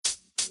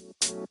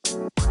Hey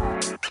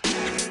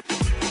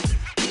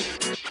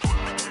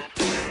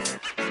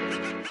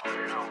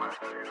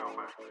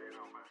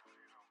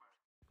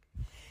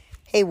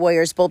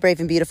Warriors, bold, brave,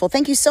 and beautiful.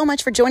 Thank you so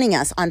much for joining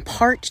us on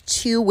part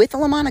 2 with the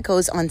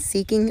Lamonicos on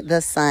Seeking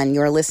the Sun.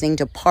 You're listening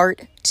to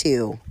part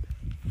 2.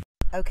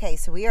 Okay,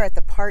 so we are at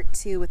the part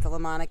 2 with the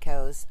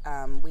Lamonicos.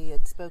 We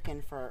had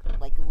spoken for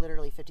like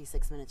literally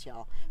 56 minutes,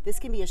 y'all. This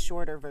can be a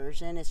shorter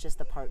version. It's just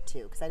the part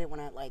 2 because I didn't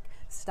want to like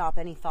stop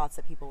any thoughts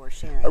that people were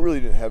sharing. I really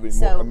didn't have any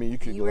more. I mean,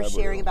 you were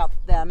sharing about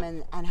them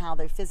and how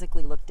they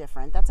physically look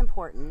different. That's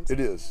important. It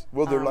is.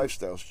 Well, their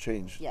lifestyles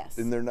changed. Yes.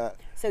 And they're not.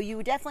 So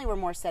you definitely were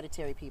more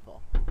sedentary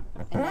people,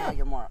 and now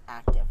you're more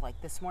active.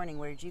 Like this morning,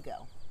 where did you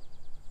go?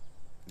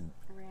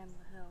 I ran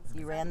the hills.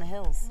 You ran the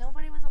hills.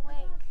 Nobody was awake.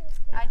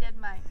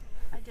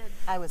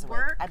 I was awake.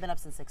 work. I've been up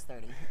since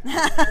 6:30.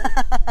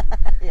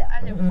 Yeah.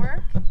 I did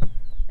work,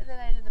 and then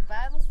I did the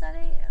Bible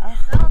study. I'm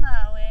still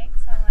not awake,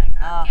 so I'm like,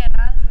 I'm getting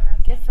out of here.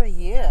 Good for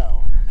you.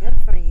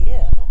 Good for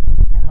you.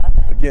 I love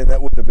it. Again,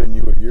 that wouldn't have been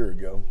you a year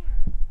ago.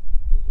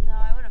 No,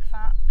 I would have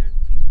found there'd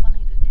be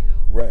plenty to do.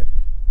 Right.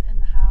 In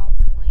the house,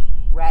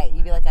 cleaning. Right.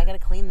 You'd be like, I got to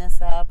clean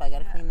this up. I got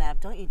to clean that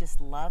up. Don't you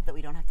just love that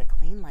we don't have to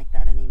clean like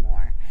that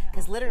anymore?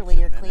 Because literally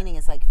your cleaning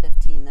is like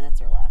 15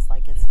 minutes or less.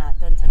 Like it's not,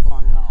 doesn't take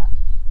long at all.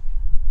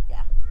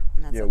 Yeah.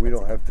 Yeah, we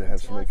don't have to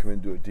have somebody come in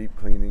and do a deep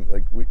cleaning.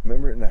 Like,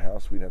 remember in the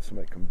house, we'd have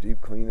somebody come deep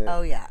clean it.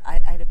 Oh, yeah. I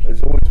had to pay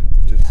There's always to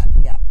do just, that.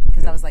 Yeah.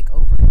 Because I was like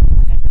over it. I'm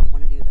like, I don't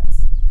want to do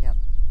this. Yep.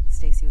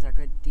 Stacy was our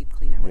good deep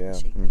cleaner, wasn't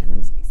she? Mm-hmm.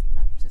 Different Stacy,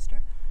 not your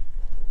sister.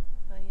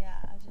 But yeah,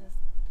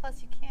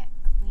 plus you can't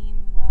clean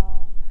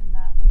well and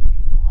not wake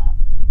people up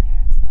in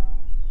there, so.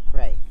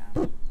 Right.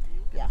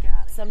 Yeah.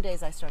 Some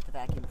days I start the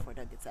vacuum before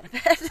Doug gets out of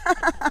bed.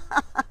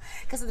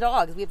 Because of the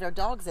dogs. We have our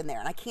dogs in there,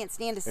 and I can't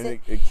stand to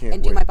sit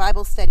and do my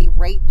Bible study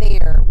right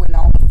there when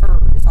all the fur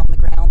is on the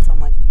ground. So I'm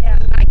like, yeah,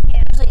 I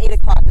can't. Usually 8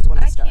 o'clock is when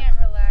I start. I can't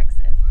relax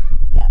if.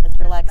 Yeah, it's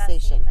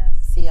relaxation.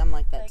 Messiness. See, I'm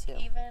like that too.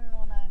 Even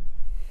when I'm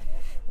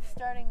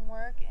starting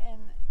work and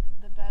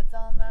the bed's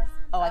all messed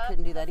up. I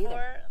couldn't do that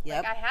either.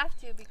 Like I have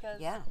to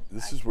because. Yeah.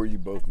 This is where you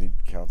both need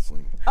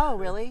counseling. Oh,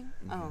 really?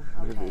 Oh,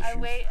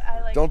 okay.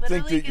 Don't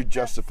think that you're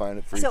justifying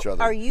it for each other.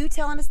 So, are you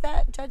telling us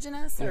that, judging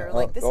us, or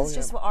like this is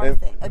just our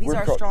thing? These are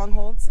our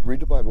strongholds. Read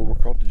the Bible. We're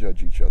called to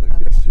judge each other.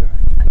 Okay. Yes, yeah.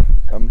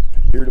 I'm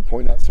here to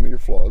point out some of your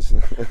flaws.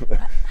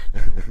 But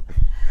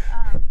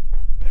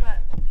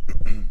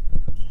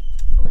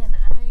when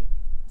I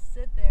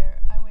sit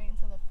there, I wait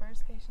until the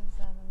first patient's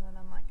done, and then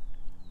I'm like,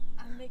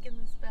 I'm making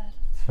this bed.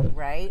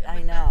 Right,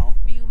 I know.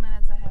 A few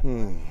minutes I have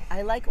left.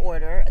 I like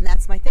order, and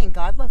that's my thing.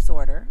 God loves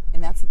order,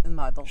 and that's in the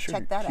Bible. Sure,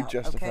 check that keep out.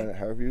 justifying Okay? it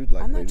however you'd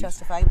like. I'm not ladies.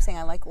 justifying. I'm saying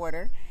I like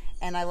order,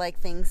 and I like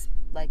things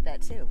like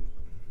that too.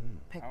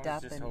 Picked I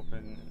up. was just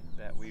hoping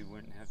that we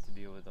wouldn't have to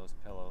deal with those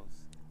pillows.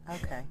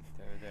 Okay.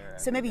 They're there.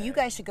 So maybe you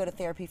guys should go to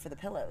therapy for the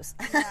pillows.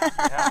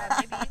 Yeah.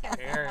 Maybe you can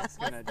Eric's What's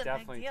gonna the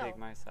definitely big deal? take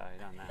my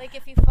side on that. Like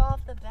if you fall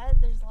off the bed,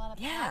 there's a lot of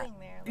padding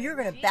there. Like, You're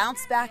gonna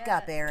bounce back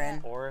up,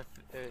 Aaron. Or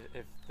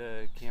if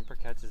the camper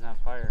catches on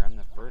fire, I'm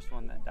the first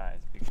one that dies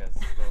because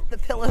the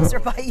pillows are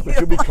by you. But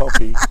you'll be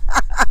comfy.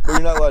 But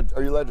you're not allowed.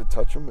 Are you allowed to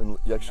touch them and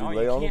you actually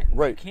lay on them? Right.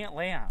 Right. You can't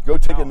lay on them. Go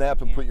take a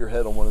nap and put your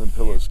head on one of them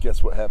pillows.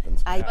 Guess what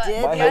happens? I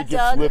did. My head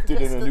gets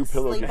lifted and a new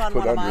pillow sleep gets on put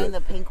one of under mine,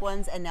 it. the pink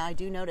ones, and now I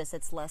do notice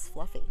it's less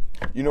fluffy.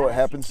 You know what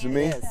happens to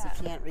me? It is.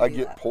 You can't I redo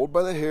get that. pulled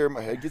by the hair,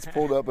 my head gets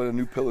pulled up, and a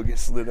new pillow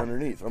gets slid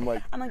underneath. I'm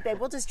like, babe,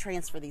 we'll just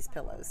transfer these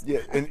pillows. yeah,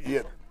 and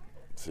yeah,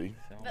 see.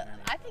 But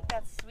I think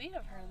that's sweet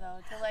of her though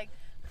to like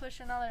push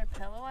another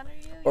pillow under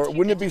you. Or She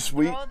wouldn't could it be just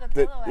sweet throw the that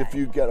pillow if at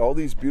you got all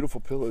these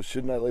beautiful pillows,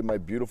 shouldn't I lay my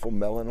beautiful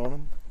melon on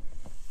them?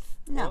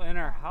 No. Well, in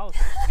our house,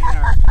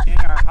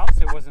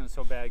 it wasn't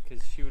so bad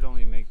because she would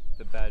only make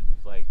the bed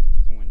like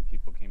when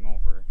people came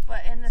over.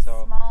 But in the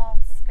small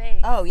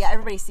space. Oh yeah,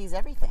 everybody sees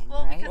everything,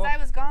 Well, right? because I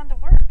was gone to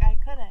work, I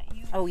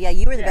couldn't. Oh yeah,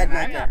 you were the bed I'm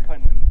maker. not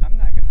putting them. I'm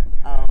not gonna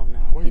do that. Oh no,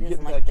 Well, he you're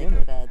doesn't getting like back in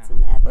bigger it. beds and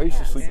mad. I used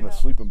to beds. sleep in a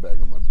sleeping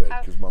bag on my bed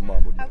because my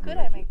mom would How make me could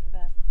like I it. make the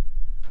bed?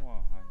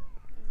 Well,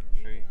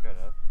 I'm sure you could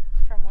have.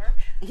 From work?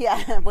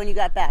 Yeah, when you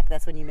got back,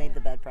 that's when you made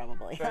the bed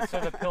probably. But so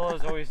the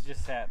pillows always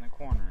just sat in the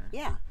corner.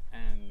 Yeah.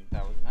 And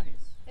that was nice.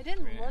 It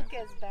didn't look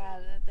as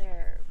bad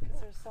there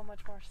because there's so much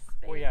more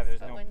space. Well, yeah, there's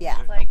but no, when there's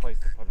you, no like, place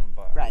to put them,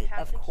 but Right. you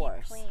have Of to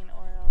course. keep clean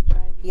or it'll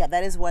drive you. Yeah,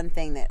 that is one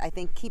thing that I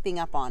think keeping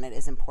up on it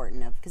is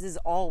important of because this is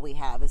all we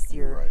have is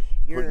You're right.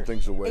 your Putting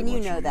things away and you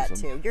once know you that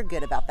use them. too. You're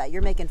good about that.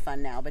 You're making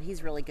fun now, but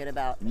he's really good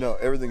about No,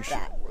 everything should.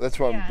 That. That's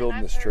why I'm Yeah, building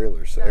and this I've heard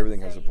trailer, so Doug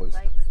everything has say a place. He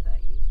likes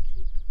that you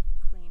keep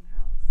clean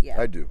house. Yeah.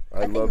 I do. I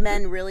think love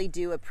men it. really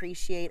do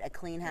appreciate a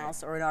clean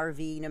house or an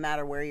RV no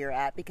matter where you're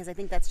at because I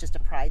think that's just a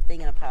pride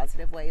thing in a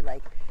positive way.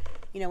 Like,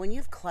 you know, when you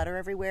have clutter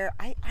everywhere,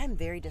 I'm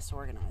very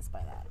disorganized by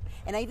that.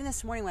 And even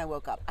this morning when I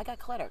woke up, I got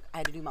clutter. I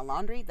had to do my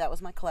laundry. That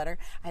was my clutter.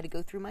 I had to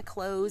go through my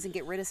clothes and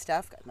get rid of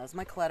stuff. That was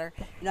my clutter.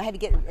 You know, I had to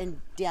get and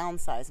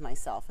downsize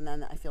myself, and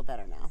then I feel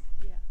better now.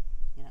 Yeah.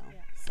 You know,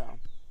 so.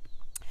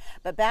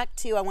 But back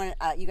to, I want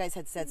you guys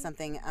had said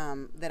something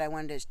that I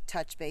wanted to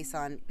touch base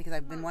on because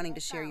I've been wanting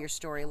to share your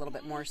story a little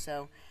bit more.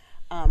 So,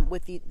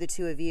 with the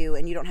two of you,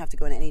 and you don't have to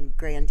go into any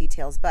grand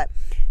details, but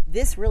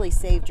this really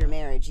saved your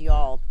marriage,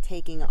 y'all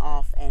taking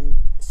off and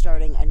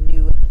starting a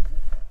new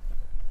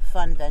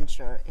fun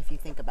venture, if you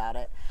think about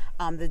it.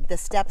 The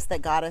steps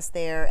that got us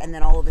there, and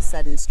then all of a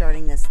sudden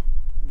starting this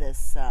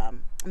I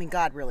mean,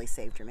 God really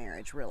saved your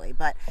marriage, really,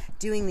 but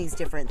doing these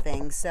different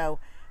things. So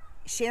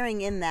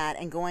sharing in that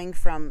and going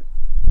from,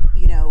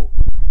 you know,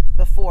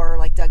 before,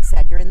 like Doug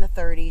said, you're in the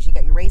 30s,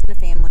 you're raising a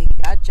family, you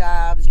got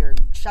jobs, you're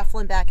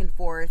shuffling back and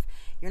forth,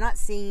 you're not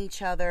seeing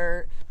each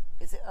other.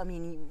 I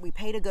mean, we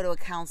pay to go to a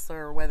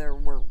counselor, whether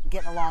we're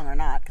getting along or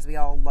not, because we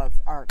all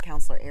love our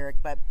counselor, Eric,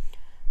 but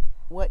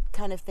what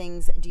kind of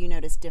things do you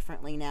notice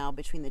differently now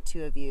between the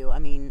two of you? I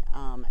mean,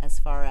 as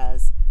far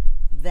as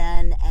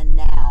then and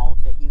now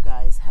that you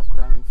guys have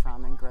grown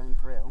from and grown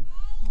through.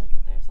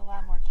 There's a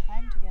lot more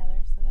time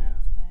together, so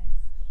that's nice.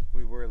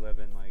 We were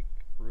living like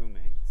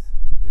roommates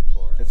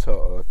before. That's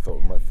how I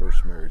felt in my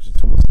first marriage.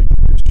 It's almost like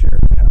you just share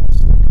a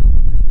house.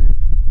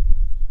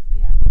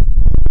 Yeah.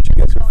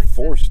 You guys are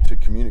forced to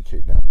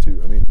communicate now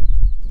too. I mean,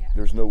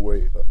 there's no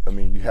way. I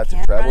mean, you have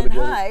to travel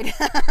together.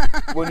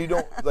 Hide. When you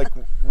don't, like,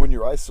 when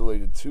you're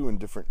isolated too in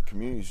different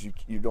communities,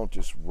 you don't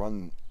just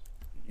run.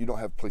 You don't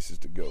have places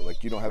to go.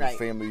 Like, you don't have a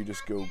family you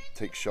just go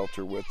take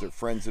shelter with, or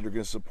friends that are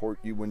going to support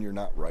you when you're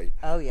not right.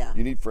 Oh, yeah.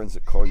 You need friends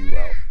that call you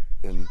out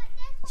and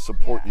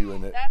support you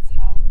in it. That's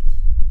helped,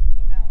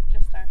 you know,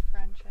 just our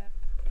friendship.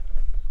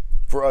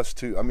 For us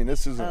too. I mean,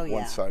 this isn't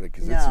one-sided,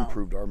 because it's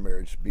improved our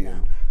marriage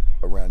being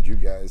around you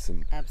guys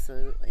and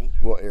absolutely.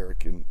 Well,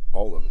 Eric and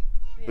all of it.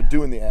 Yeah. But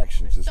doing the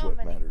actions is so what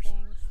many matters. Things.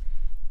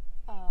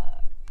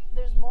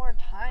 There's more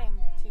time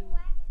to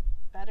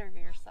better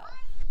yourself.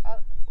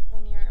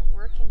 When you're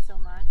working so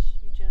much,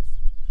 you just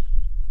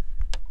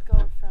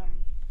go from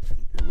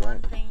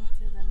one thing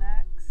to the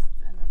next,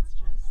 and it's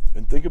just.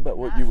 And think about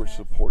what you were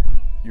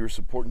supporting. You were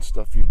supporting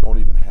stuff you don't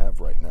even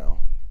have right now.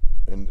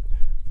 And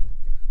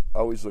I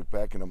always look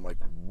back and I'm like,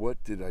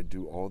 what did I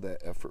do all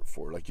that effort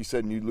for? Like you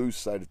said, and you lose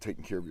sight of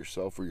taking care of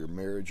yourself or your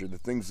marriage or the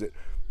things that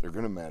are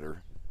going to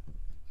matter.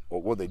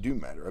 Well, they do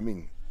matter. I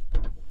mean,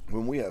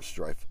 when we have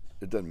strife,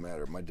 it doesn't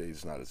matter. My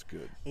day's not as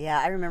good.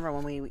 Yeah, I remember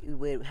when we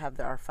would have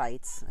our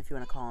fights, if you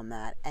want to call them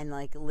that, and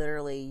like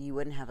literally you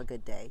wouldn't have a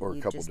good day. Or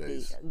a couple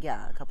days.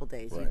 A couple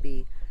days. Right. You'd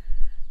be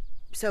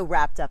so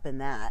wrapped up in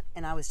that.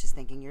 And I was just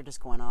thinking, you're just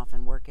going off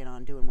and working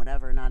on doing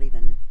whatever, not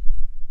even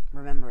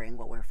remembering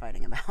what we're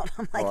fighting about.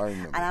 I'm like,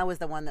 and I was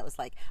the one that was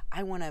like,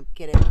 I want to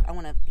get it, I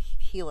want to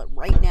heal it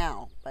right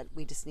now, but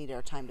we just need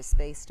our time to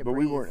space to breathe. But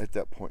we weren't at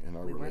that point in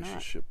our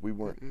relationship. We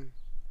weren't.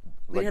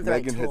 Like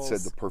Megan had said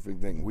the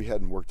perfect thing. We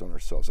hadn't worked on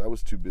ourselves. I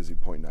was too busy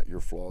pointing out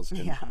your flaws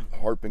and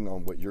harping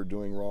on what you're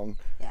doing wrong.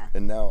 Yeah.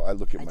 And now I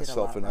look at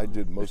myself and I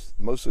did most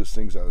of those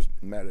things I was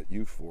mad at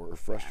you for or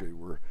frustrated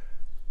were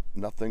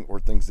nothing, or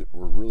things that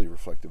were really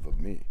reflective of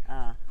me.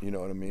 You know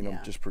what I mean? I'm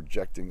just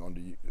projecting onto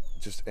you,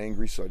 just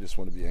angry, so I just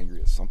want to be angry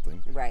at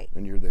something. Right.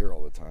 And you're there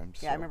all the time.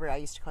 So. Yeah, I remember I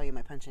used to call you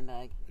my punching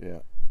bag. Yeah.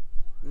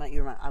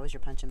 I was your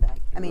punching bag.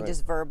 I mean,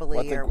 just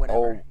verbally or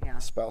whatever. All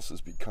spouses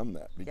become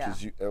that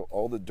because you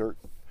all the dirt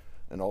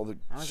and all the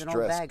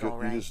stress,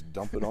 you just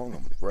dump it on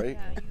them, right?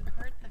 Yeah, you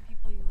hurt the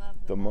people you love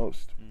the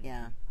most.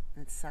 Yeah,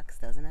 it sucks,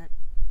 doesn't it?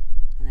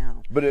 I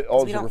know. But it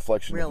all is a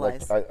reflection of,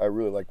 like, I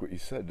really like what you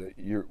said,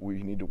 that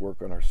we need to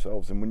work on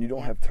ourselves. And when you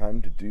don't have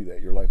time to do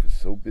that, your life is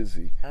so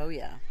busy. Oh,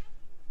 yeah.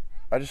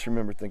 I just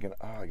remember thinking,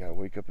 I got to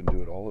wake up and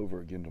do it all over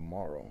again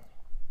tomorrow.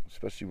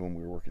 Especially when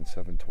we were working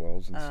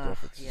 7/12s and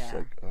stuff. It's just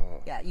like,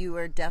 Yeah, you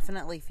were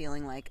definitely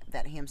feeling like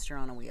that hamster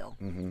on a wheel.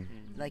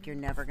 Like you're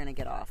never going to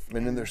get off.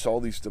 And then there's all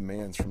these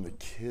demands from the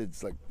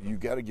kids. Like, you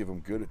got to give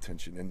them good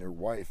attention, and their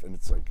wife. And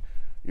it's like,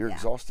 you're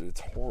exhausted. It's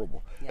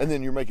horrible. And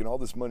then you're making all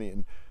this money,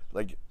 and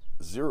like,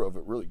 zero of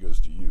it really goes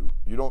to you.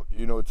 You don't,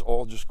 it's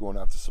all just going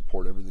out to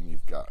support everything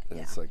you've got. And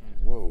it's like,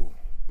 whoa.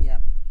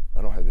 Yep.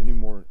 I don't have any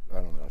more,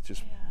 I don't know. It's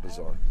just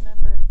bizarre. I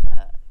remember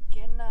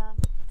getting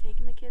up,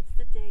 taking the kids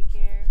to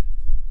daycare,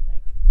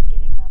 like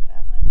getting up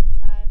at like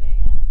 5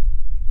 a.m.,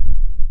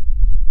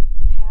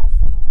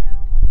 hassling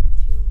around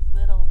with two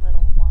little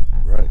ones.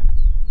 Right.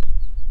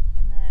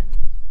 And then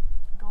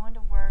going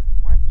to work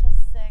till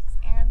 6.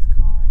 Aaron's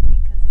calling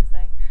me because he's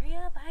like, hurry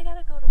up, I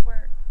gotta go to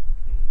work.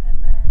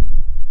 And then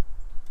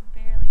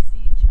barely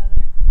see each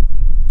other.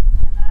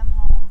 And then I'm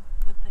home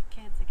with the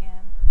kids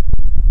again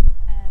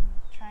and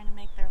trying to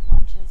make their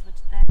lunches, which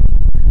then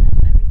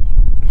everything.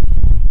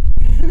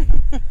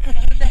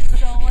 That's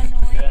so annoying.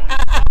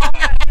 Oh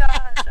my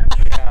gosh.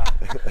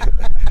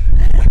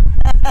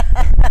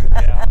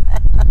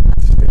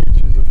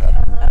 Stages of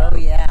having Oh,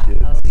 yeah.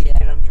 kids. Oh, yeah. Get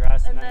them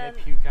dressed and, And then then-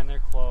 they puke on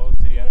their clothes.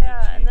 So you have to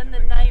change And then the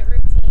them night again.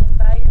 routine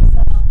by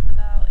yourself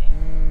without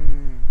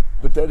Aaron.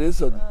 But that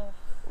is Ugh,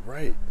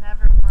 right.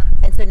 never once.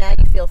 And so now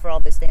you feel for all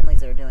those families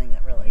that are doing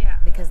it, really. Yeah.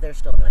 Because they're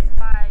still doing Like, it.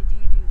 why do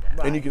you do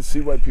that? And you can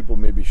see why people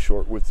may be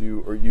short with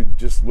you, or you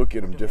just look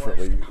at them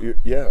differently.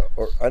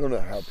 Or I don't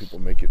know how people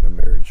make it in a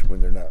marriage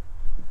when they're not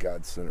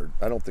God-centered.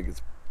 I don't think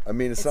it's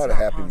It's not a not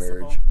happy possible.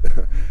 marriage.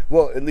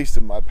 Well, at least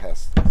in my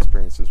past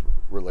experiences with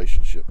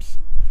relationships.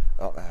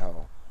 I don't know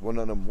how Well,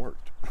 none of them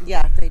worked.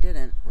 Yeah, they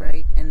didn't,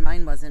 right? And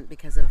mine wasn't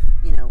because of,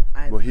 you know,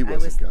 Well, he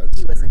wasn't he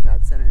God-centered. wasn't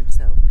God-centered,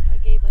 so. I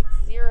gave like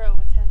 0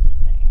 attention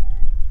to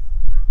Aaron.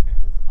 It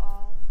was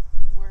all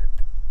work,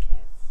 kids.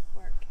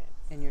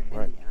 And you're,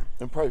 Right. yeah.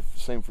 And probably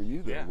same for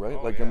you, though, Yeah. right?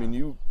 Oh, like, yeah. I mean,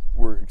 you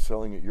were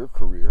excelling at your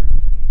career,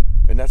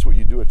 and that's what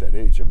you do at that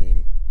age. I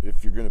mean,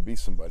 if you're going to be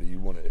somebody, you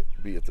want to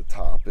be at the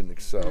top and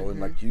excel. And,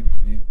 like,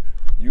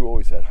 you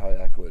always had high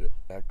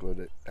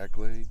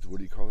accolades. What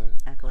do you call that?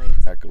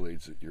 Accolades.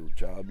 Accolades at your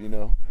job, you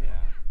know? Yeah.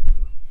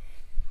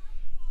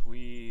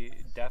 We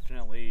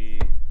definitely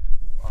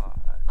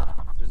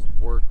just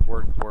worked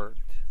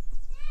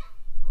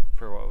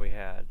for what we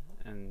had,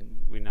 and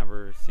we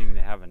never seemed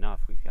to have enough.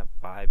 We got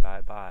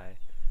buy,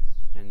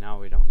 and now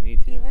we don't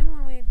need to.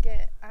 Even when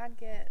I'd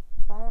get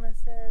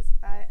bonuses,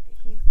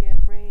 he'd get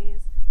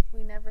raised.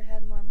 We never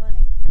had more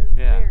money. It was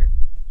Yeah. weird.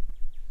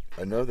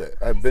 I know that.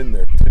 I've been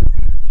there, too.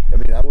 I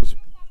mean, I was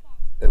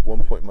at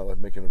one point in my life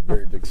making a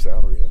very big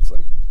salary, and it's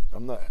like, I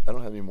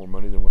don't have any more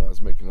money than when I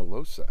was making a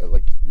low salary,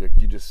 like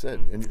you just said.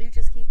 And You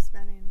just keep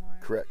spending more.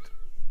 correct.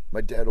 My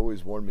dad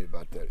always warned me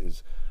about that,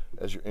 is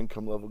as your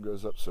income level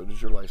goes up, so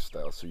does your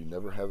lifestyle. So you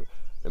never have,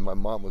 and my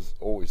mom was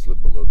always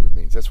lived below their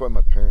means. That's why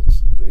my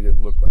parents, they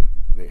didn't look like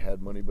they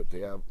had money, but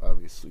they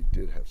obviously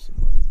did have some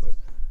money, but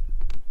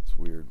it's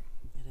weird.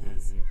 It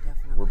is,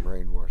 definitely. We're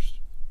brainwashed.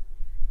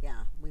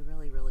 Yeah, we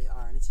really, really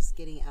are. And it's just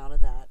getting out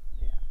of that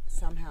Yeah.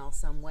 somehow,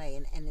 some way.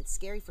 And it's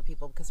scary for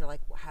people because they're like,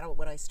 well, how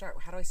do I start?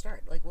 How do I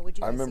start? Like, what would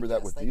you I guys remember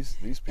that suggest?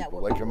 with these Yeah, people.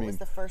 what, Like, I what mean, was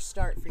the first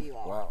start for you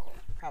all? wow,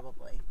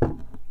 Probably.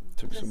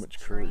 took so Just much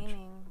courage.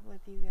 training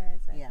with you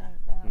guys, I Yeah.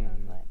 think that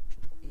was like.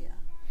 Yeah.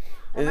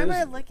 I It remember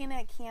is- looking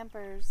at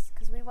campers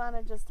because we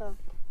wanted just a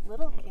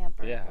little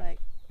camper, Yeah. like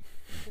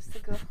just to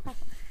go.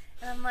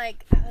 And I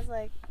was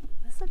like,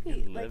 this would be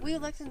You like. live We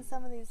in looked this. in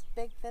some of these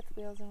big fifth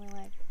wheels and we're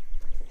like,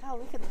 oh,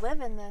 we could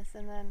live in this.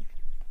 And then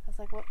I was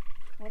like,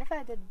 what if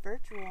I did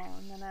virtual?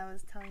 And then I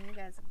was telling you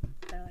guys,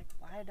 they're like,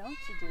 why don't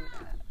you do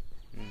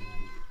that?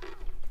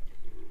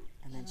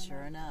 And then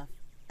sure enough.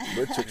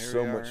 But it took Here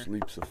so we much are.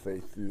 leaps of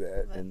faith through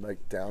that, and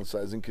like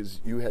downsizing because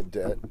you had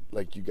debt.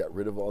 Like you got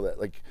rid of all that.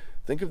 Like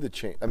think of the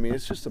change. I mean,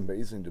 it's just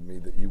amazing to me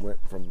that you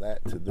went from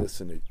that to this,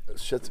 and it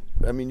shuts.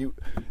 I mean,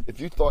 if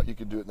you thought you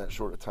could do it in that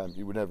short a time,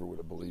 you never would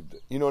have believed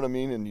it. You know what I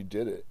mean? And you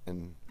did it,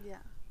 and Yeah.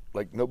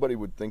 like nobody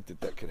would think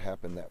that could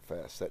happen that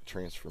fast. That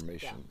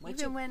transformation. Once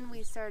Even you- when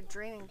we started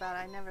dreaming about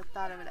it, I never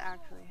thought it would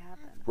actually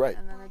happen. Right.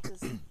 And then it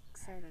just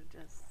started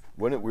just.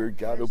 Wasn't it weird?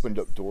 God It was opened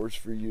up just- doors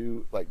for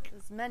you, like. It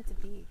was meant to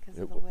be because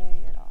It of the wa-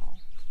 way it all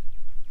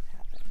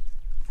happened.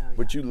 Oh, yeah.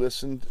 But you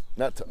listened,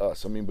 not to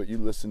us. I mean, but you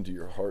listened to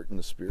your heart and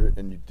the spirit,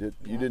 and you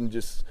didn't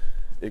just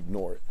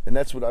ignore it. And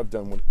that's what I've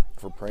done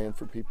for praying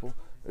for people.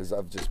 Is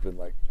I've just been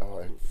like, oh,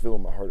 I feel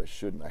in my heart I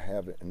shouldn't, I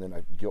haven't, and then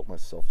I guilt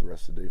myself the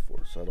rest of the day for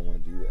it. So I don't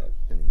want to do that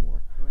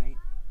anymore. Right.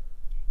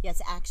 Yeah,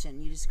 it's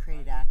action. You just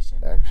created action.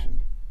 Action. Behind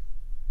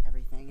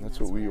everything. And That's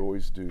what we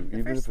always do.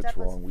 Even first if it's step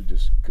was- wrong, we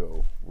just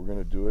go. We're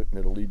gonna do it, and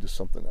it'll lead to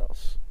something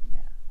else. Yeah.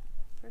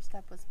 First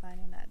step was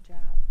finding that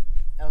job.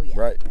 Oh, yeah.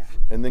 Right. Yeah.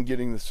 And then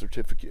getting the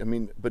certificate. I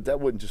mean, but that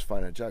wouldn't just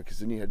find a job, because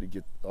then you had to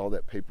get all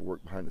that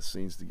paperwork behind the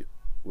scenes to get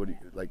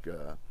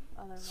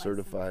Other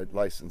certified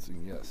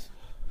licensing. Yes.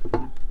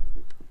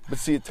 But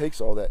see, it takes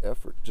all that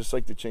effort, just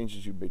like the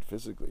changes you made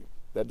physically.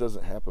 That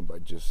doesn't happen by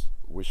just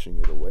wishing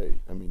it away.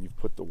 I mean, you've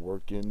put the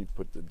work in, you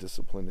put the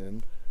discipline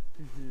in.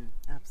 Mm-hmm.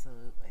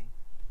 Absolutely.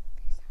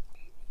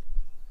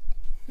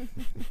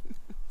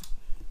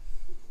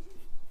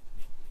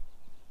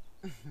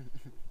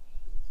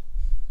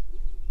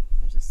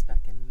 There's a speck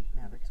in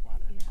Maverick's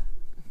water. Yeah.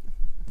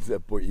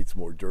 That boy eats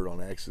more dirt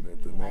on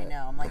accident than I that.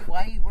 know. I'm like,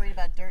 why are you worried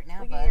about dirt now,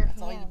 Look at bud? your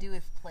That's all you hand. do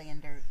is play in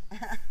dirt.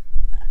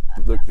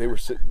 Look, they were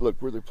sitting.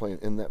 Look where they're playing,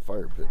 in that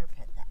fire pit. Fire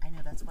pit. I know.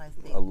 That's why.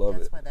 I love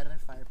that's it. why that other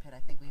fire pit. I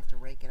think we have to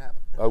rake it up.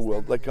 That I was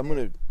will. them Like, that I'm did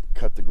gonna it.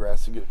 cut the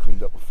grass and get it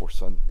cleaned up before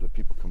the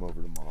people come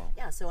over tomorrow.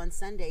 Yeah. So on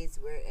Sundays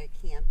we're at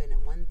camp, and at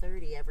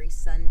 1:30 every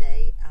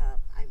Sunday,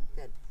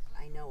 that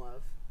I know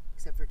of,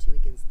 except for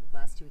the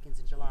last 2 weekends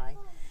in July,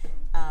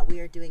 we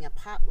are doing a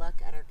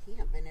potluck at our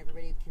camp, and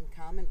everybody can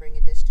come and bring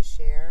a dish to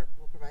share.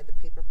 We'll provide the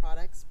paper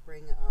products,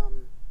 bring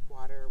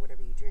water or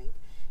whatever you drink,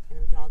 and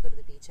then we can all go to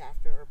the beach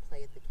after or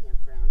play at the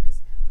campground.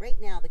 Because right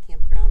now the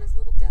campground is a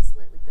little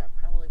desolate. We've got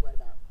probably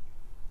about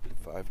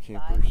 5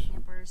 campers. 5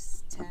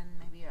 campers, 10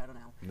 maybe, I don't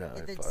know. No, I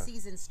have the 5.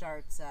 season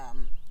starts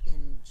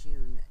in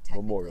June,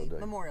 technically. Memorial Day.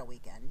 Memorial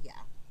weekend, yeah.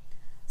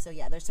 So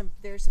yeah, there's some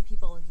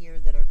people here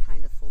that are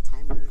kind of full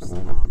timers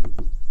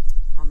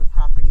on the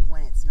property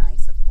when it's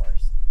nice, of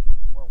course.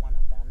 We're one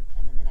of them,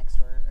 and then the next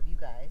door of you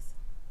guys,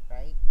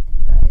 right? And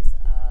you guys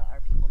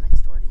are people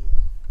next door to you.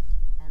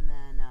 And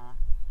then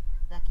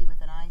Becky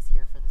with an Eye's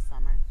here for the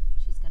summer.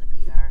 She's going to be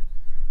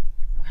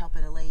we're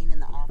helping Elaine in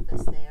the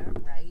office there,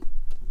 right?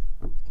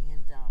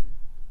 And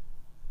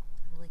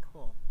really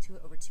cool.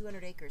 Over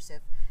 200 acres. So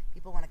if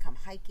people want to come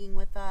hiking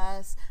with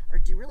us, or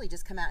do really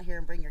just come out here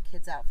and bring your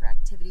kids out for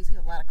activities, we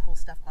have a lot of cool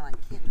stuff going on. You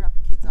can't drop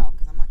your kids off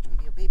because I'm not going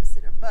to be a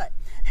babysitter, but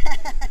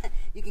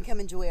you can come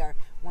enjoy our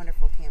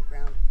wonderful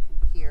campground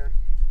here.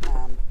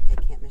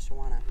 at Camp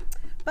Mishawano.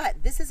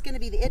 But this is going to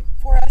be it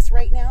for us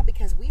right now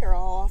because we are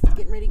all off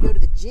getting ready to go to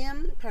the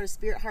gym. Part of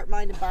Spirit, Heart,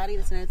 Mind, and Body.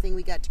 That's another thing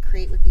we got to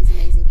create with these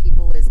amazing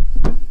people is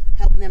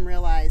helping them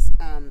realize.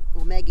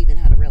 Well, Meg even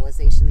had a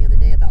realization the other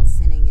day about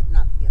sinning.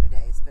 Not the other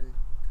day. It's been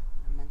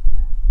a month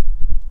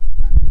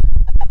now.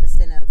 About the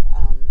sin of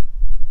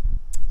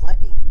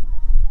gluttony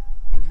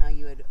and how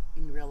you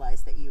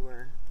realized that you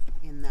were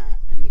in that,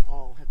 and we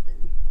all have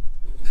been.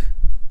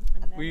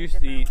 We used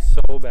to eat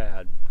so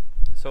bad.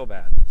 So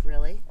bad.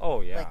 Really?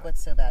 Oh yeah. Like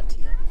what's so bad to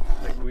you?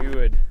 Like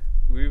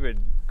we would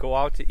go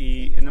out to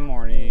eat in the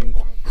morning,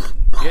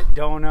 get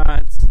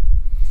donuts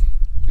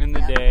in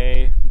the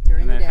day,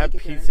 During and the then day, have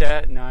get pizza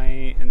at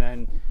night, and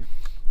then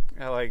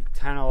at like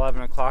 10,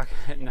 11 o'clock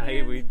at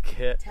night we'd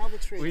get. Tell the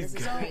truth. This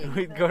is great.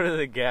 We'd go to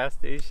the gas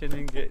station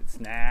and get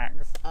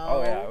snacks.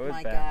 Oh, yeah, it was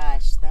my bad.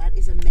 gosh, that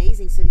is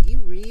amazing. So you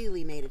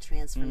really made a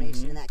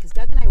transformation in that because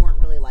Doug and I weren't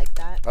really like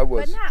that. I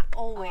was. But not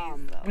always,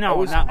 though.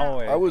 No, not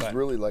always. I was but-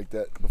 really like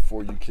that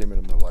before you came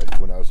into my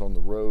life when I was on the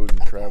road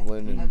and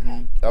traveling, and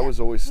Okay. I was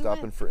always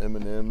stopping for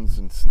M&Ms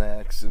and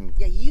snacks and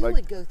Yeah, you like,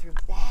 would go through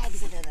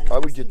bags of M&Ms. I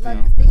would get You the,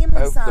 loved the family I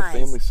have size. the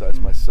family size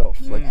myself.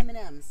 Peanut Like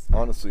M&Ms.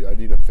 honestly, I'd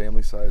eat a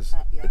family size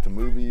Yeah. at the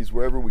movies,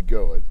 wherever we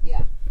go.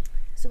 Yeah.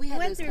 So we We had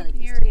went those through kind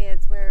of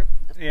periods where,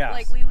 Yeah.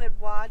 like, we would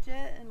watch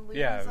it and lose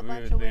Yeah, a we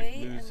bunch would of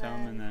weight lose some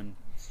and and then.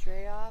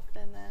 stray off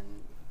and then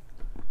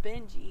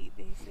binge eat,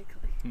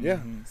 basically. Yeah.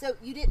 So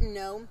you didn't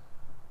know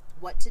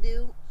what to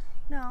do?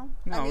 No.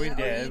 No, I mean, we or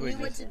did. you we knew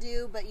what just- to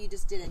do, but you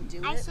just didn't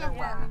do I it? should Or have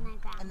what? gone in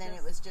my And then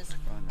it was just,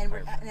 and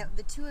we're, now,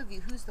 the two of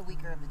you, who's the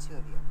weaker of the two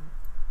of you?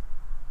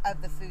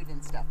 Of the food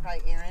and stuff?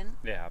 Probably Aaron?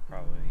 Yeah,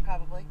 probably.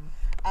 Probably.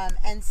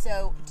 And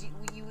so,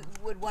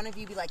 would one of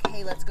you be like,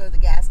 "Hey, let's go to the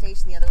gas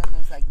station"? The other one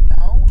was like,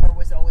 "No," or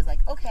was it always like,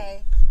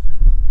 "Okay"?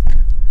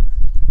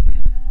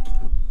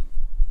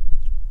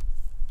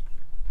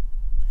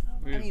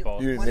 We I mean,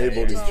 both. You One of you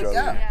enabled each just would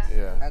other. go.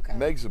 Yeah. Okay.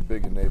 Meg's a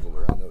big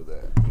enabler. I know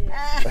that,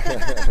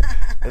 Yeah.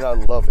 and I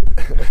love it.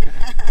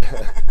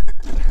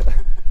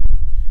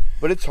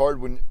 But it's hard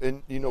when,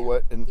 and you know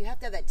what, and You have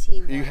to have that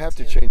team. you have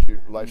to change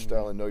your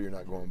lifestyle and know you're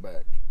not going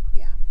back.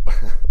 Yeah.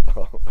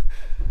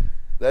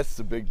 That's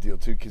the big deal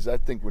too, because I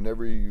think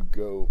whenever you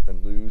go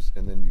and lose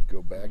and then you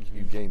go back,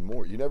 you gain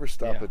more. You never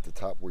stop Yeah. at the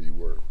top where you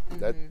were.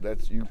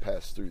 That's you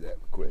pass through that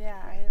quick.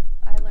 Yeah,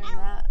 I learned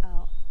that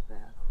out. Yeah.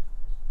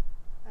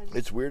 I just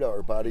It's weird how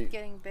our body. keep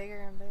getting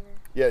bigger and bigger.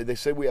 Yeah, they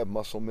say we have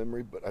muscle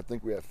memory, but I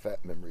think we have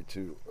fat memory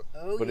too.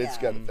 Oh, But it's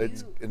yeah. got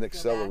it's You an go back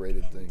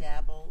accelerated and thing.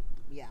 Dabble.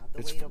 Yeah, the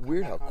It's weight will come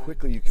weird how back on.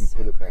 quickly you can It's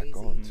put so it crazy.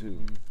 back on too.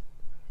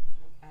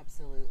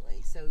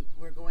 Absolutely. So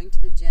we're going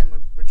to the gym.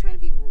 We're trying to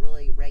be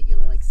really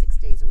regular, like 6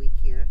 days a week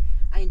here.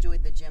 I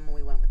enjoyed the gym when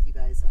we went with you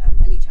guys.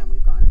 Anytime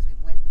we've gone, because we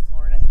went in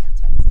Florida and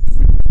Texas.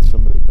 We met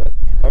some of the best.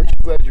 Aren't you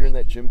glad you're in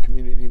that gym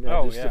community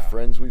now? Oh, Just yeah. the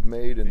friends we've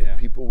made and Yeah. the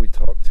people we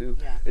talk to.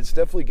 Yeah. It's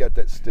definitely got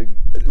that stigma.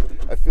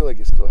 I feel like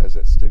it still has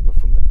that stigma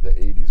from the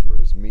 80s where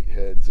it was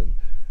meatheads and,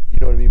 you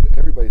know what I mean? But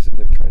everybody's in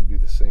there trying to do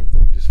the same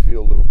thing. Just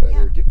feel a little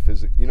better, Yeah. get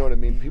physical. You know what I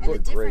mean? People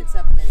And the are great. difference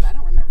of them is, I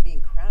don't remember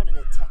being crowded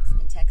at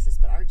in Texas,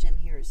 but our gym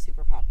here is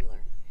super popular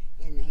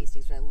in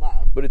Hastings, which I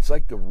love. But it's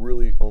like the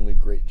really only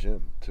great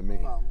gym to me.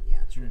 Well, yeah,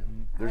 true.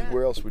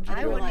 Where else would you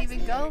I go? wouldn't realized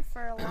even that. go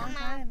for a long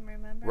time,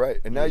 remember? Right,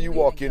 and now you We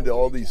walk went into to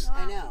all the these gym.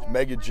 I know.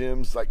 mega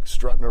gyms like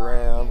strutting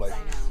around like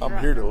I'm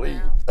here to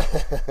lead.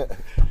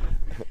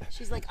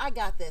 She's like, I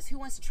got this. Who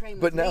wants to train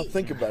with But now me?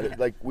 think about it.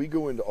 Like we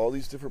go into all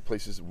these different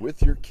places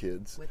with your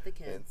kids, With the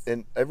kids.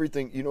 and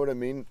everything. You know what I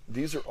mean?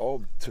 These are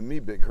all to me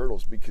big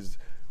hurdles because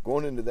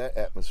going into that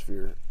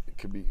atmosphere it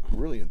could be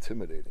really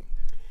intimidating.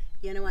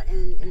 You know what?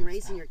 And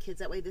raising your kids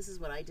that way, this is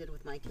what I did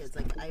with my kids.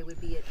 Like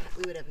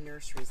we would have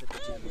nurseries at the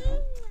gym,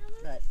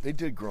 but They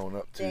did growing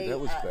up too. they, That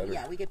was better.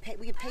 yeah, we could pay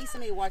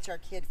somebody to watch our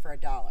kid for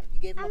 $1. You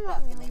gave them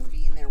 $1, and they would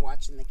be in there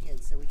watching the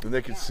kids, so we could. And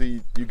they could yeah.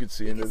 see. You could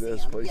see You into could see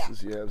those 'em,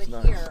 places. Yeah, it was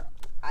but nice. here,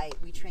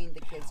 we trained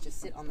the kids to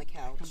sit on the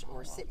couch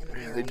or sit in the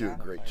area. They do a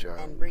great job.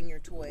 And bring your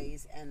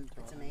toys, and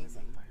it's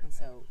amazing. And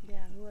so,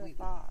 Yeah, who would We- have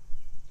thought?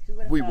 who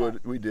would have We thought?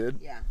 would. We did.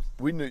 Yeah.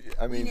 We knew.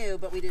 I We mean, knew,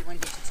 but we didn't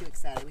want to get too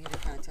excited. We had to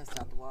kind of test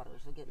out the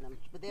waters. We're getting them,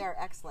 but they are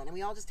excellent. And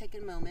we all just take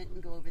a moment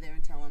and go over there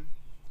and tell them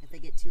if they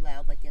get too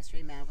loud. Like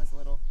yesterday, Mav was a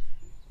little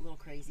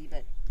crazy,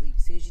 but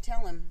as soon as you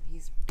tell him,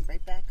 he's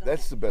right back on.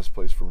 that's it. the best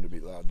place for them to be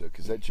loud though,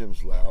 because that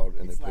gym's loud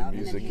and It's they play loud.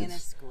 music. And then It's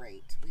Hannah's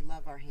great. We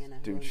love our Hannah.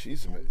 who dude, owns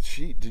she's the gym. amazing.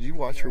 She did you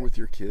watch her with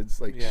your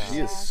kids? Like Yeah. she is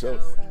Yeah, so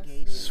so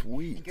engaging. And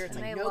sweet. Garrett's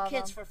And like, they no love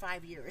kids them. for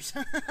 5 years.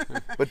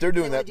 But they're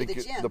doing They that wanna do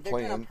because gym. the They're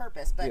doing it on plan.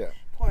 purpose. But Yeah.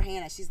 poor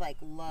Hannah, she's like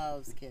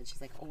loves kids. She's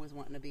like always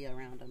wanting to be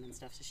around them and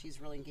stuff. So she's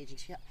really engaging.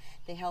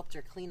 They helped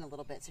her clean a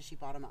little bit, so she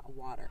bought them out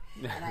water,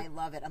 and I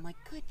love it. I'm like,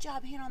 good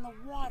job, Hannah, on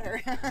the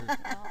water.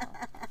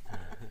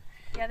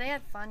 Yeah, they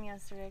had fun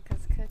yesterday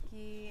because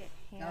Cookie,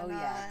 Hannah,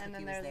 yeah, and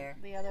then Cookie was there's there.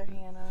 the other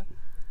Hannah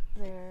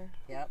there.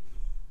 Yep.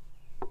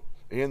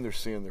 And they're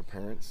seeing their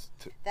parents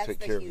That's take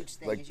the care huge of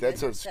thing. it. Like is you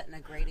guys that's are setting a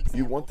great example.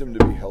 you want them for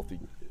to be healthy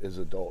as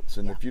adults,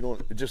 and Yeah. if you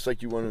don't, just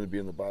like you want them to be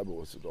in the Bible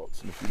as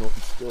adults, and if you don't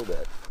instill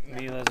that,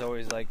 Mila's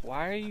always like,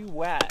 "Why are you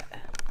wet?"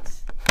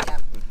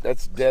 Yep.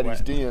 That's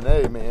Daddy's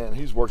DNA, man.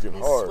 He's working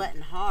He's hard.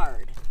 sweating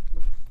hard.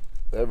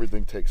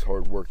 Everything takes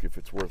hard work if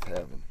it's worth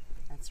having.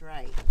 That's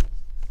right.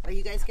 Are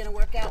you guys gonna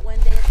work out one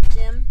day at the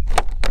gym?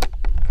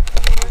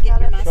 Get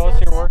your Show us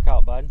muscles? your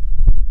workout, bud.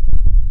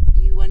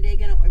 You one day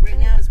gonna? Right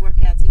now his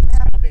workout's eating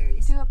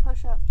strawberries. Do a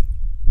push-up.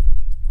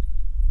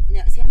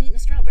 No, see, I'm eating a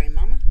strawberry,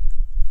 Mama.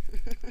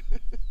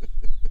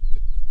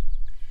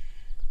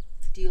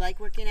 Do you like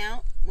working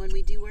out? When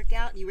we do work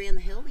out, you ran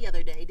the hill the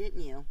other day,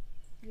 didn't you?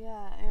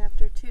 Yeah, and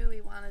after 2 we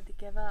wanted to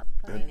give up,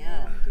 but I we know.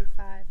 had to do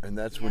 5. And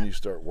that's Yeah. when you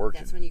start working.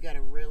 That's when you got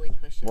to really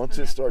push it. Once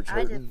it starts I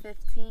hurting. did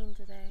 15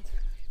 today.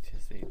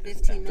 Just eat this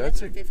 15 stuff. minutes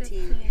That's or a-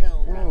 15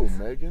 hill. Whoa,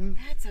 Megan.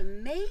 That's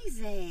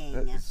amazing.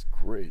 That is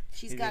great.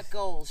 She's You got just-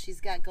 goals. She's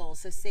got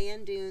goals. So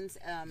sand dunes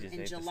Just ate in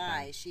the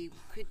July. stem. She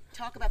could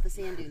talk about the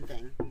sand dune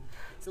thing.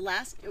 So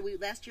last year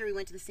we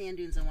went to the sand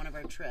dunes on one of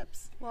our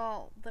trips.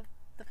 Well, the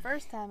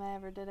first time I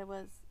ever did it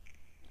was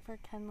for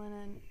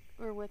Kenlin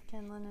or with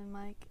Kenlin and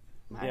Mike,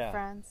 my Yeah.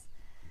 friends.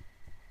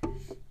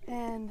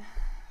 And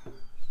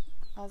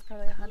I was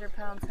probably 100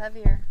 pounds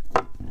heavier,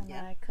 and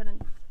Yeah. I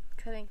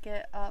couldn't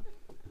get up.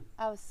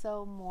 I was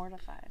so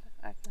mortified.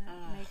 I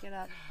couldn't make it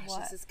up.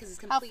 What? This is 'cause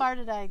it's How complete. far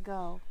did I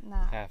go?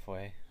 Not.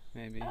 Halfway,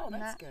 maybe. Oh,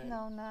 that's not, good.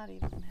 No, not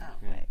even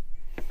halfway.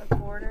 A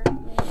quarter,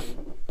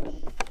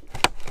 maybe.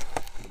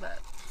 But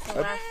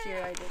so last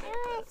year I did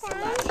it. So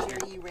last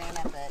year you ran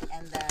up it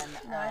and then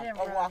No, I didn't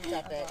or run walked it.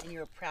 up it, and you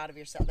were proud of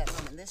yourself that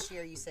moment. This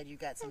year you said you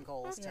got some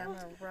goals to Yeah, I'm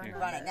gonna run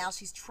run on it. Now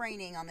she's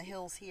training on the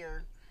hills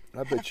here.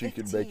 I bet you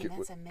could make 15, it.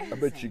 that's I bet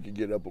amazing. you could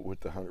get up with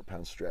the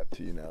 100-pound strap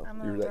to you now. I'm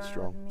gonna You're that run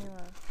strong. with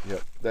Mila. Yeah,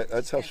 that's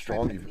how Gonna try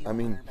strong to you. put me I on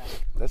mean, her back.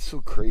 that's so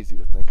crazy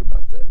to think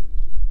about that.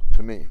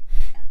 To me.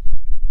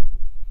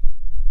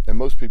 And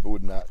most people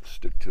would not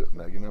stick to it,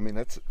 Megan. I mean,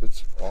 it's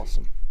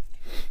awesome.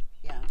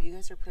 Yeah, you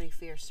guys are pretty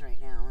fierce right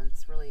now, and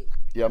it's really.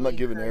 Yeah, I'm not really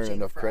giving Aaron encouraging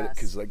enough for credit us.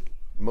 because like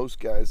most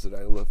guys that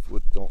I live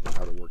with don't know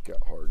how to work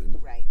out hard,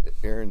 and Right.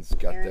 Aaron's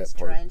got Aaron's that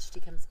part. drenched. He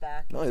comes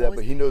back. Not only He's that, always-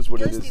 but he knows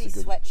what it goes is through to these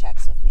go. sweat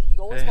checks with me. He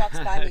always walks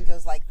by me and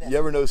goes like this. You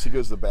ever notice he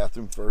goes to the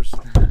bathroom first?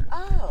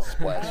 Oh,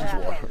 Splashes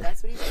okay. water.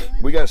 That's what he's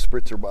doing. We got a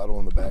spritzer bottle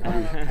in the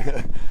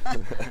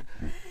back.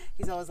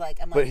 He's always like,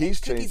 I'm like, But he's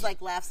Cookies changed.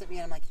 like laughs at me,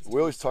 and I'm like, he's We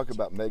always changed. talk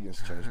about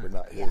Megan's change, but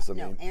not Yeah, his. I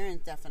no, mean, Aaron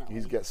definitely.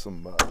 he's got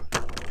some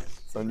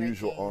Some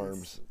unusual great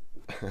arms,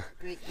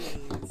 Great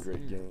gains.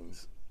 great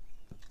gains.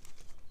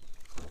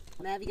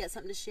 Mav, you got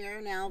something to share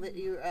now that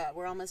you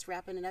we're almost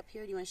wrapping it up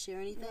here? Do you want to share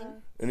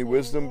anything? Any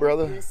wisdom, You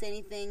brother? want to say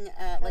anything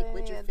like Got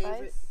what's your any favorite?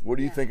 advice? What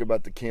do you Yeah. think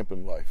about the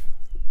camping life?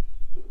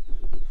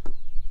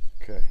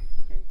 Okay,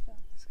 Here you go.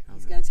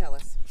 He's gonna tell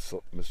us.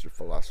 so, Mr.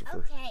 Philosopher.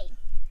 Okay.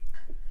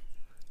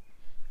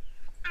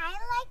 I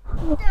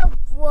like the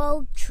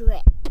road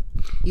trip.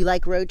 You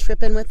like road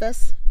tripping with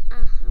us?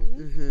 Uh-huh.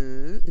 Mm-hmm.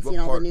 And What seeing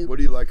all the part? new. What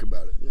do you like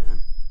about it? Yeah.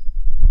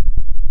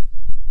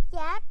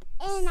 Yep.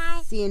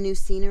 And Seeing new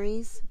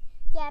sceneries.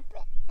 and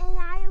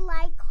I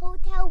like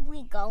hotel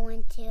we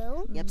going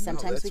to. Yep.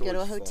 Sometimes that's we go to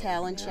a always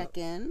hotel fun, and yeah. check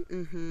in.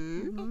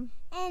 Mm-hmm.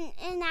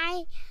 And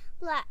I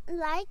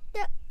like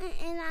the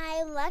and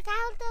I look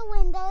out the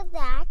window.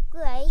 That's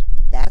great.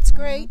 That's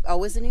great.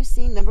 Always a new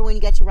scene. Remember when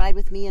you got to ride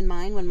with me and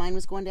mine? When mine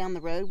was going down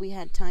the road, we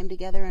had time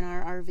together in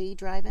our RV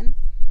driving.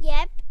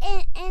 Yep.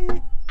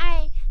 And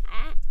I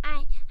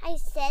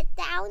sit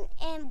down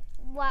and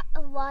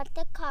watch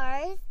the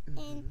cars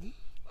and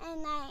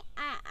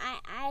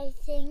I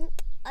think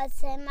a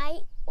semi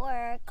or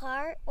a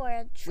car or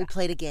a We truck.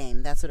 played a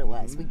game. That's what it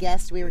was. We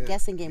guessed. We were Yeah,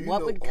 guessing game. you What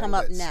know would all come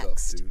up that stuff,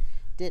 next, dude.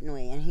 didn't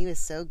we? And he was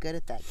so good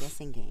at that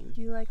guessing game.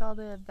 Do you like all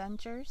the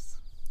adventures?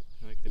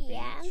 Like the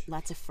Yeah. beach.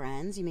 Lots of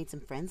friends. You made some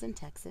friends in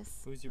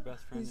Texas. Who's your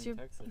best friend Who's in your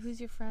Texas? Who's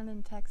your friend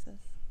in Texas?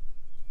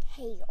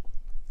 Hail.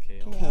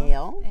 Kale.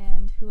 Kale,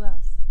 And who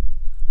else?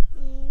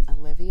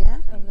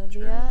 Olivia.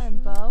 Olivia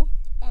and Bo.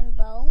 And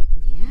Bo.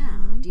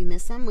 Yeah. Do you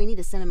miss him? We need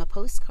to send him a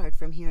postcard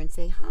from here and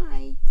say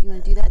hi. You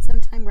want to do that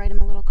sometime? Write him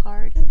a little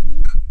card.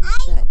 You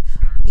should.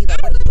 Mila,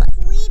 what do you like?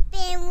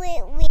 Sleeping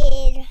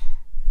with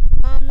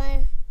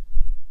Mama.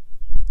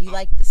 You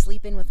like the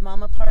sleeping with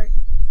Mama part?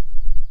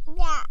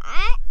 Yeah,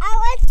 I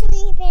was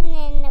sleeping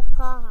in the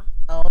car.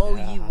 Oh,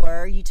 Yeah. you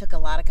were. You took a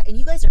lot of. And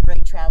you guys are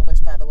great travelers,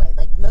 by the way.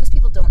 Like most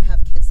people don't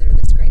have kids that are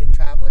this great of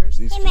travelers.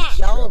 These Hey, kids Matt.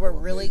 Y'all travel were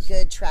really amazing.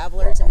 good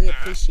travelers, and we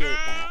appreciate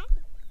that.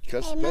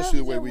 Especially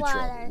the way we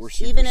travel. We're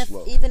super Even if,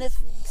 slow.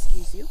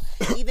 excuse you,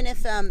 even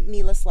if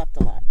Mila slept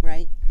a lot,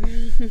 right?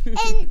 And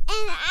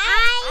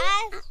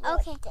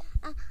okay.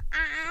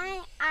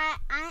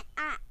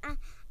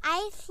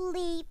 I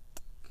sleep.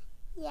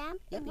 Yeah.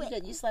 Yep, you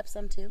did. You slept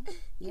some too.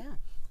 Yeah.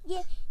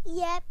 Yep.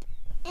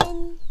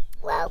 And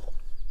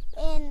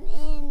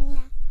and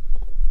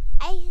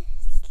I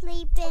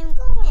sleep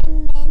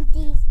in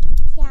Mandy's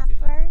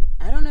camper.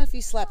 I don't know if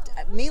you slept.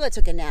 Mila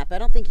took a nap. I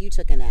don't think you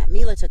took a nap.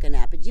 Mila took a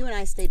nap, but you and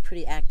I stayed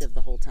pretty active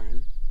the whole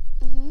time.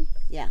 Mhm.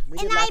 Yeah, we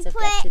did And I lots of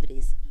play-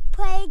 activities.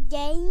 Play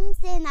games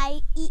and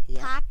I eat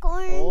Yeah.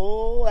 popcorn.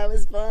 Oh, that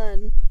was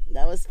fun.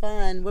 That was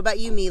fun. What about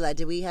you, Mila?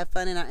 Did we have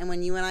fun and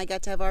when you and I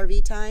got to have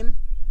RV time?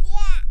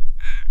 Yeah.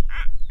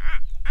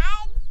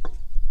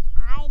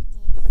 I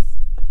did.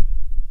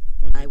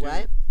 I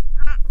what?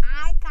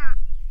 I got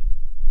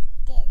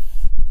this.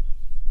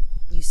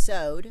 You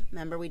sewed.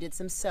 Remember, we did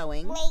some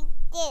sewing. Like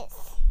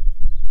this.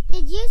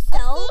 Did you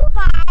sew? It's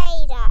the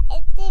spider.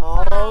 It's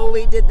the Oh,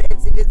 we did the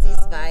Itsy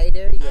Bitsy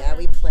Spider. Yeah,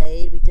 we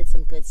played. We did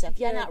some good stuff. Did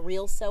you Yeah, get a- not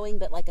real sewing,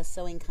 but like a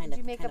sewing kind Did of.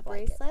 you make kind a of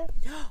like it. bracelet?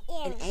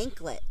 An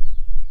anklet.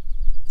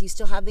 Do you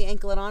still have the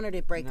anklet on, or did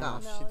it break No,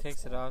 off? No, she it's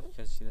takes it fine. off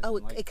because she doesn't Oh,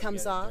 it like to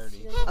comes get it off?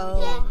 dirty.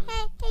 Oh.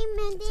 Hey,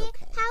 Mindy. It's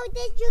okay. How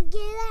did you get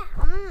it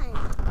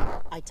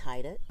on? I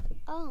tied it.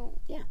 Oh.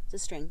 Yeah, it's a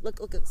string. Look,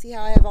 see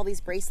how I have all these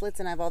bracelets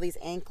and I have all these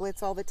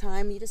anklets all the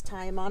time? You just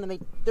tie them on,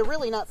 and they're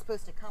really not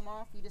supposed to come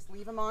off. You just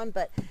leave them on,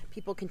 but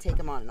people can take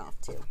them on and off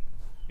too.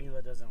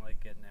 Mila doesn't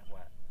like getting it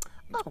wet.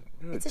 Oh,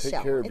 Yeah, it's a take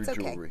shower. care of It's your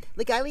okay. jewelry.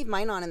 Like I leave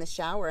mine on in the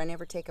shower. I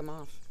never take them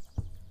off.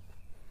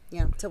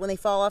 Yeah, so when they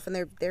fall off and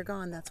they're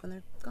gone, that's when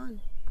they're gone.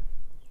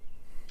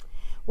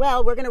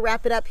 Well, we're going to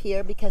wrap it up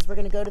here because we're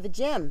going to go to the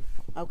gym,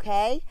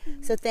 okay?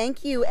 So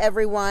thank you,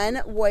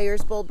 everyone,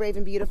 Warriors, Bold, Brave,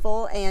 and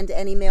Beautiful, and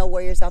any male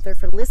warriors out there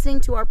for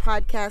listening to our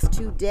podcast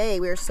today.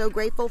 We are so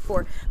grateful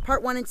for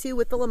part 1 and 2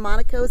 with the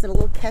LaMonicos and a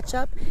little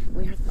catch-up.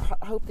 We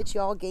hope that you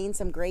all gained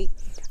some great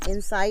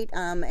insight,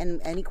 and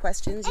any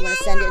questions you want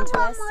to send it into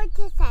us. One more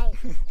to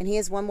say. And he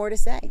has one more to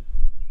say.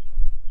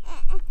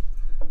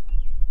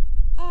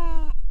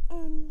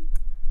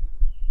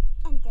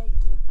 And thank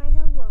you for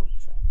the road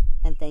trip.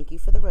 And thank you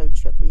for the road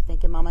trip. Are you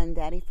thanking Mama and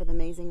Daddy for the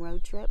amazing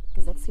road trip?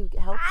 Because that's who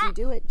helped you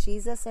do it.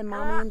 Jesus and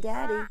Mommy and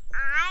Daddy.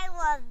 I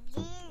love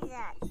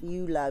Jesus.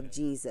 You love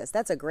Jesus.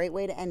 That's a great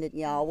way to end it,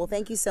 y'all. Well,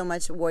 thank you so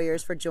much,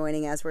 Warriors, for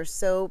joining us. We're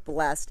so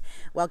blessed.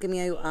 Welcome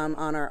you on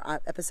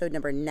our episode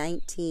number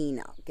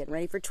 19. Getting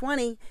ready for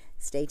 20.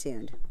 Stay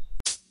tuned.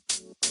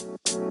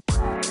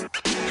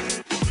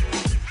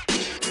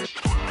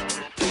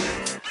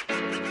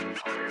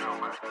 You know,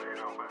 man.